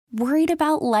Worried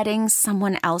about letting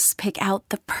someone else pick out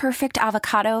the perfect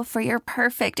avocado for your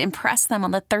perfect impress them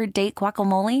on the third date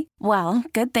guacamole? Well,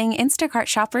 good thing Instacart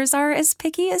shoppers are as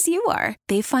picky as you are.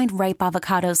 They find ripe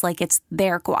avocados like it's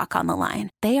their guac on the line.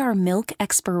 They are milk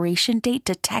expiration date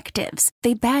detectives.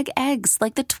 They bag eggs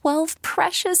like the 12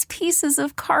 precious pieces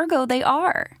of cargo they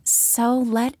are. So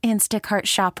let Instacart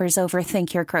shoppers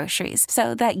overthink your groceries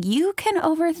so that you can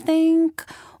overthink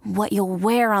what you'll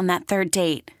wear on that third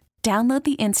date. Download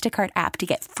the Instacart app to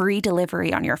get free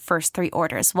delivery on your first 3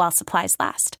 orders while supplies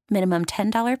last. Minimum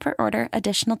 $10 per order.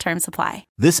 Additional terms apply.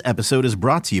 This episode is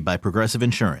brought to you by Progressive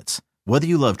Insurance. Whether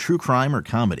you love true crime or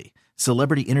comedy,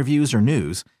 celebrity interviews or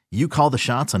news, you call the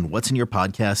shots on what's in your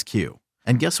podcast queue.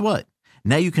 And guess what?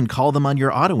 Now you can call them on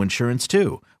your auto insurance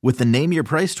too with the Name Your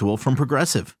Price tool from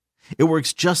Progressive. It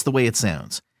works just the way it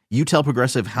sounds. You tell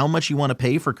Progressive how much you want to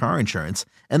pay for car insurance,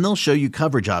 and they'll show you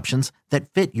coverage options that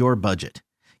fit your budget.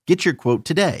 Get your quote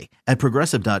today at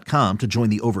Progressive.com to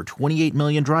join the over 28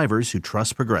 million drivers who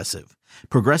trust Progressive.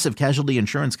 Progressive Casualty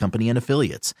Insurance Company and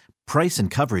Affiliates. Price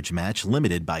and coverage match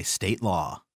limited by state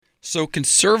law. So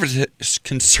conservatism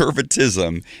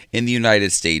in the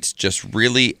United States just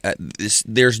really,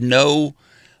 there's no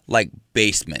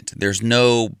basement. There's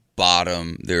no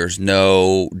bottom. There's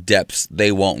no depths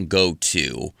they won't go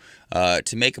to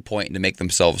make a point and to make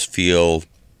themselves feel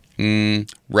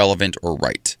relevant or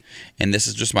right. And this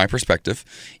is just my perspective.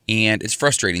 And it's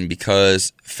frustrating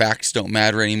because facts don't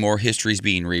matter anymore. History's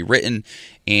being rewritten.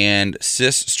 And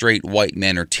cis, straight, white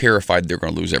men are terrified they're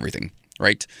going to lose everything.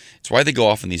 Right? It's why they go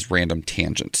off on these random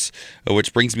tangents.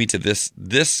 Which brings me to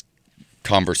this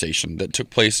conversation that took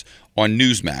place on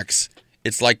Newsmax.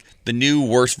 It's like the new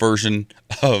worst version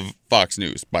of Fox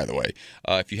News, by the way,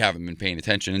 if you haven't been paying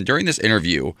attention. And during this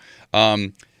interview,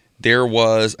 there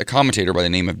was a commentator by the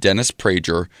name of Dennis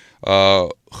Prager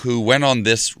who went on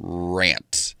this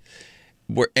rant.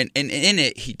 And in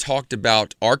it, he talked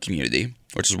about our community,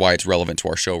 which is why it's relevant to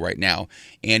our show right now.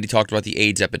 And he talked about the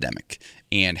AIDS epidemic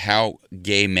and how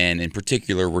gay men in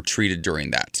particular were treated during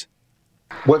that.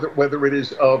 Whether it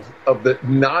is of the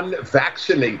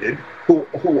non-vaccinated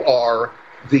who are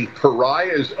the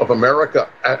pariahs of America,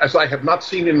 as I have not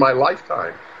seen in my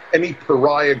lifetime, any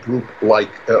pariah group like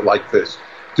this.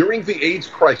 During the AIDS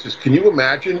crisis, can you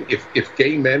imagine if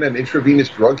gay men and intravenous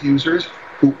drug users,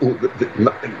 who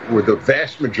were the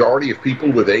vast majority of people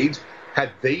with AIDS,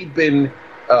 had they been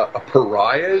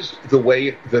pariahs the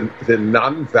way the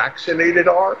non-vaccinated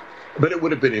are? But it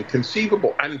would have been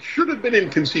inconceivable, and it should have been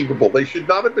inconceivable. They should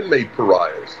not have been made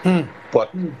pariahs.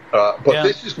 But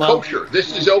this is kosher.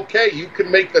 This is okay. You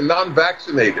can make the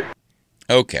non-vaccinated.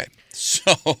 Okay.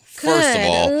 So, first of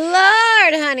all,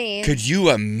 Lord, honey, could you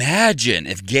imagine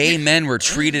if gay men were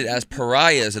treated as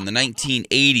pariahs in the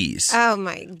 1980s? Oh,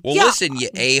 my God. Well, listen, you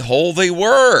a-hole, they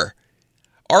were.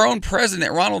 Our own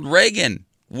president, Ronald Reagan,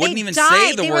 wouldn't even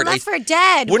say the word. They were left for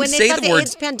dead when they thought the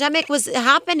AIDS pandemic was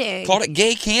happening. Called it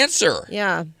gay cancer.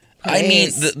 Yeah. I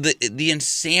mean, the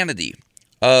insanity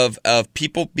of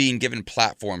people being given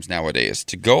platforms nowadays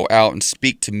to go out and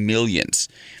speak to millions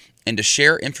and to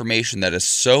share information that is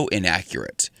so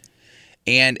inaccurate,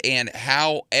 and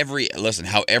how every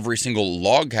single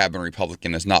log cabin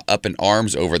Republican is not up in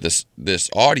arms over this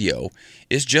audio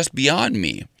is just beyond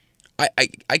me.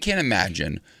 I can't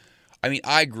imagine. I mean,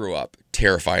 I grew up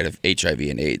terrified of HIV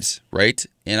and AIDS, right?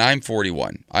 And I'm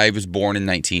 41. I was born in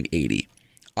 1980.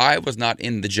 I was not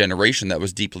in the generation that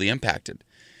was deeply impacted.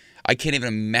 I can't even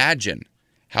imagine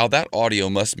how that audio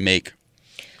must make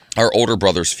our older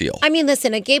brothers feel. I mean,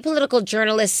 listen, a gay political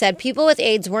journalist said people with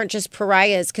AIDS weren't just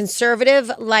pariahs.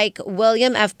 Conservative like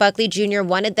William F. Buckley Jr.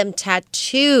 wanted them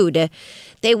tattooed.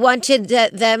 They wanted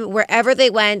them wherever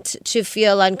they went to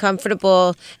feel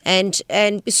uncomfortable and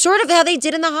sort of how they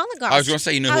did in the Holocaust. I was going to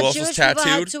say, you know who else was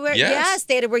tattooed? Yes,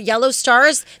 they had to wear yellow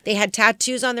stars. They had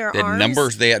tattoos on their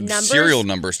arms. They had serial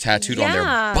numbers tattooed on their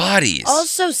bodies.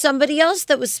 Also, somebody else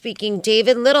that was speaking,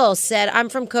 David Little, said, I'm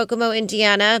from Kokomo,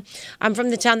 Indiana. I'm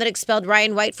from the town that expelled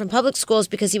Ryan White from public schools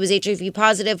because he was HIV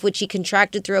positive, which he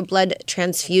contracted through a blood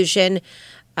transfusion.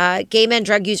 Gay men,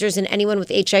 drug users, and anyone with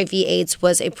HIV/AIDS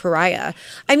was a pariah.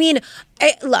 I mean,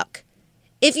 look,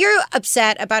 if you're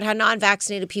upset about how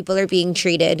non-vaccinated people are being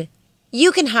treated,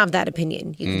 you can have that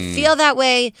opinion. You can feel that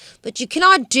way, but you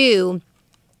cannot do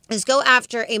is go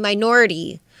after a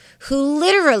minority who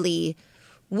literally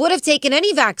would have taken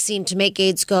any vaccine to make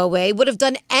AIDS go away, would have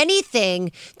done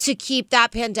anything to keep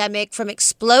that pandemic from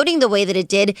exploding the way that it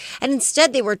did, and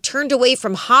instead they were turned away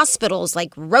from hospitals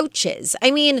like roaches.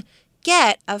 I mean,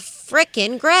 get a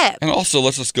frickin' grip. And also,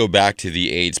 let's just go back to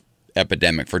the AIDS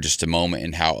epidemic for just a moment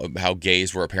and how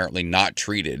gays were apparently not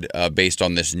treated based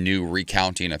on this new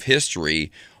recounting of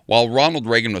history. While Ronald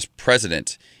Reagan was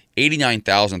president,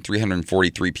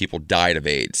 89,343 people died of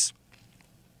AIDS.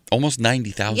 Almost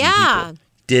 90,000 people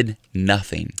did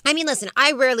nothing. I mean, listen,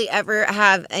 I rarely ever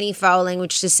have any foul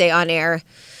language to say on air.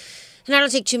 And I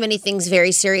don't take too many things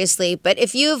very seriously. But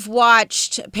if you've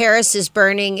watched Paris is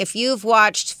Burning, if you've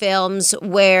watched films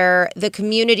where the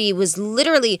community was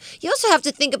literally, you also have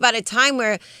to think about a time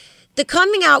where the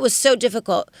coming out was so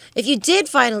difficult. If you did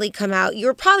finally come out, you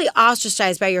were probably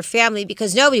ostracized by your family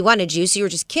because nobody wanted you, so you were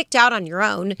just kicked out on your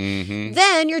own. Mm-hmm.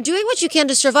 Then you're doing what you can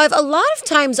to survive. A lot of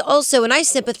times also, and I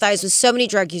sympathize with so many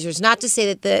drug users, not to say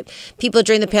that the people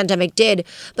during the pandemic did,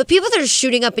 but people that are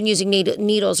shooting up and using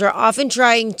needles are often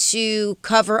trying to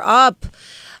cover up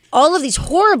all of these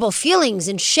horrible feelings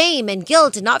and shame and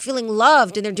guilt and not feeling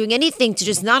loved, and they're doing anything to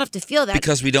just not have to feel that.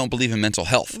 Because we don't believe in mental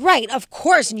health. Right, of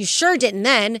course, and you sure didn't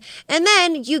then. And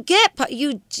then you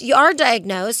are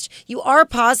diagnosed, you are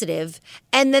positive,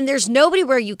 and then there's nobody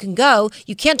where you can go,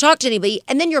 you can't talk to anybody,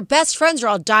 and then your best friends are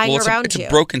all dying around you. It's a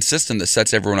broken system that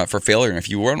sets everyone up for failure, and if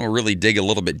you want to really dig a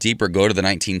little bit deeper, go to the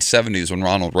 1970s when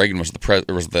Ronald Reagan was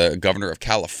the governor of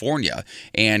California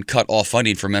and cut all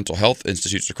funding for mental health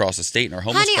institutes across the state, and our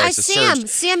homeless crisis surged. I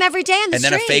see him every day in the street.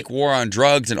 And then a fake war on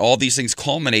drugs, and all these things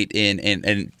culminate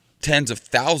in tens of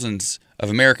thousands of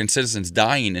American citizens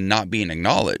dying and not being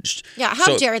acknowledged. Yeah,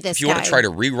 how dare this guy? If you want to try to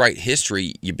rewrite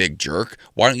history, you big jerk,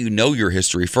 why don't you know your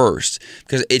history first?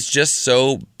 Because it's just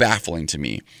so baffling to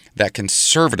me that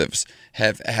conservatives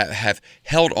have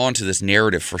held on to this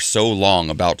narrative for so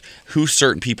long about who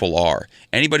certain people are.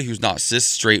 Anybody who's not cis,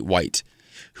 straight, white,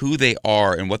 who they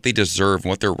are and what they deserve and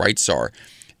what their rights are.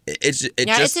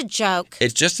 It's a joke.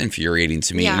 It's just infuriating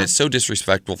to me, and it's so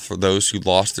disrespectful for those who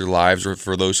lost their lives or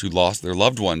for those who lost their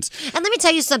loved ones. And let me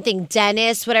tell you something,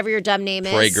 Dennis, whatever your dumb name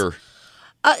is. Prager.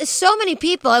 So many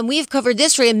people, and we've covered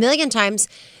this story a million times,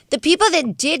 the people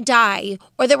that did die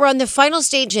or that were on the final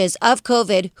stages of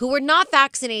COVID who were not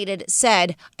vaccinated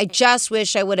said, I just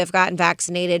wish I would have gotten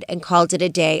vaccinated and called it a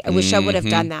day. I wish I would have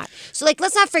done that. So,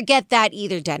 let's not forget that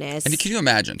either, Dennis. And can you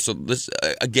imagine? So, this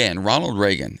again, Ronald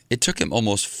Reagan, it took him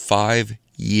almost 5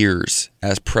 years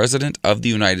as president of the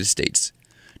United States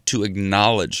to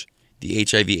acknowledge the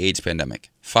HIV/AIDS pandemic.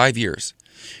 5 years.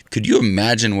 Could you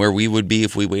imagine where we would be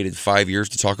if we waited 5 years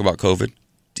to talk about COVID?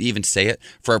 To even say it?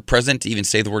 For our president to even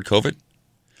say the word COVID?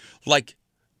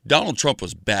 Donald Trump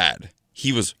was bad.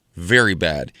 He was very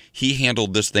bad. He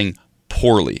handled this thing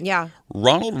poorly. Yeah.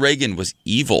 Ronald Reagan was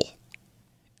evil.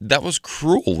 That was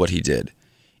cruel what he did.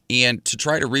 And to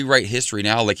try to rewrite history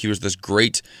now like he was this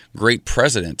great, great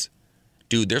president,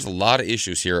 dude, there's a lot of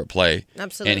issues here at play.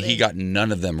 Absolutely. And he got none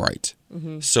of them right.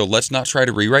 Mm-hmm. So let's not try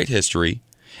to rewrite history.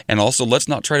 And also, let's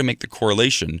not try to make the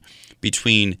correlation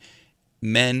between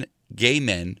gay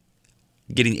men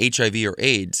getting HIV or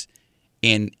AIDS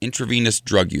and intravenous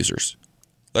drug users.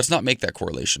 Let's not make that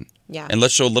correlation. Yeah. And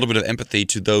let's show a little bit of empathy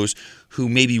to those who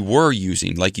maybe were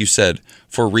using, like you said,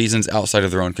 for reasons outside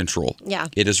of their own control. Yeah.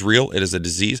 It is real. It is a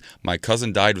disease. My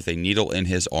cousin died with a needle in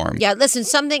his arm. Yeah, listen,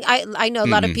 I know a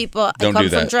lot of people, I come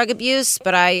from drug abuse,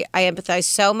 but I empathize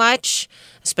so much,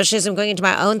 especially as I'm going into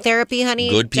my own therapy, honey.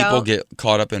 Good people get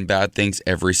caught up in bad things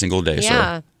every single day,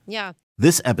 sir. Yeah.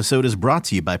 This episode is brought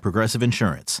to you by Progressive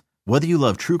Insurance. Whether you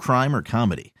love true crime or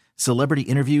comedy, celebrity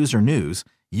interviews or news,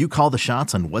 you call the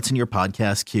shots on what's in your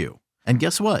podcast queue. And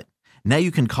guess what? Now you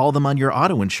can call them on your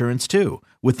auto insurance too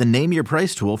with the Name Your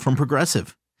Price tool from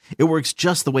Progressive. It works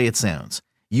just the way it sounds.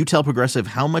 You tell Progressive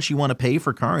how much you want to pay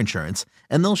for car insurance,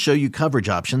 and they'll show you coverage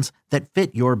options that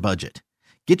fit your budget.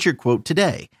 Get your quote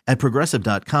today at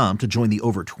Progressive.com to join the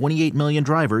over 28 million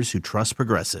drivers who trust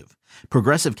Progressive.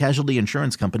 Progressive Casualty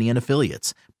Insurance Company and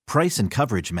Affiliates. Price and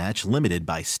coverage match limited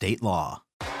by state law.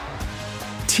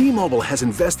 T-Mobile has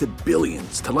invested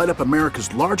billions to light up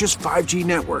America's largest 5G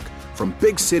network, from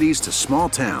big cities to small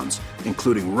towns,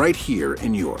 including right here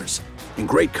in yours. And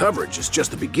great coverage is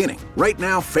just the beginning. Right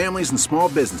now, families and small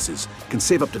businesses can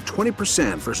save up to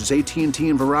 20% versus AT&T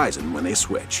and Verizon when they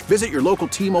switch. Visit your local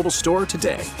T-Mobile store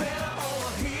today.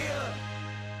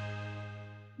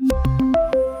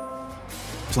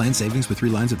 Plan savings with 3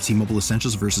 lines of T-Mobile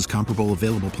Essentials versus comparable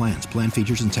available plans. Plan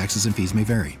features and taxes and fees may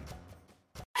vary.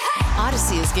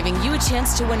 Odyssey is giving you a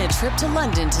chance to win a trip to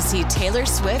London to see Taylor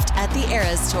Swift at the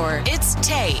Eras Tour. It's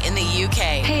Tay in the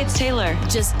UK. Hey, it's Taylor.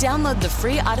 Just download the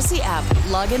free Odyssey app,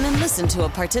 log in and listen to a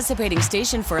participating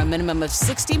station for a minimum of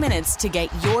 60 minutes to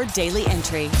get your daily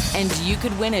entry. And you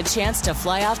could win a chance to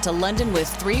fly off to London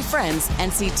with 3 friends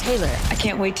and see Taylor. I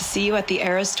can't wait to see you at the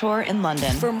Eras Tour in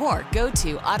London. For more, go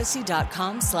to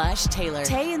odyssey.com/Taylor.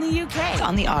 Tay in the UK. It's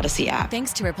on the Odyssey app.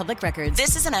 Thanks to Republic Records.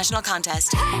 This is a national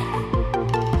contest.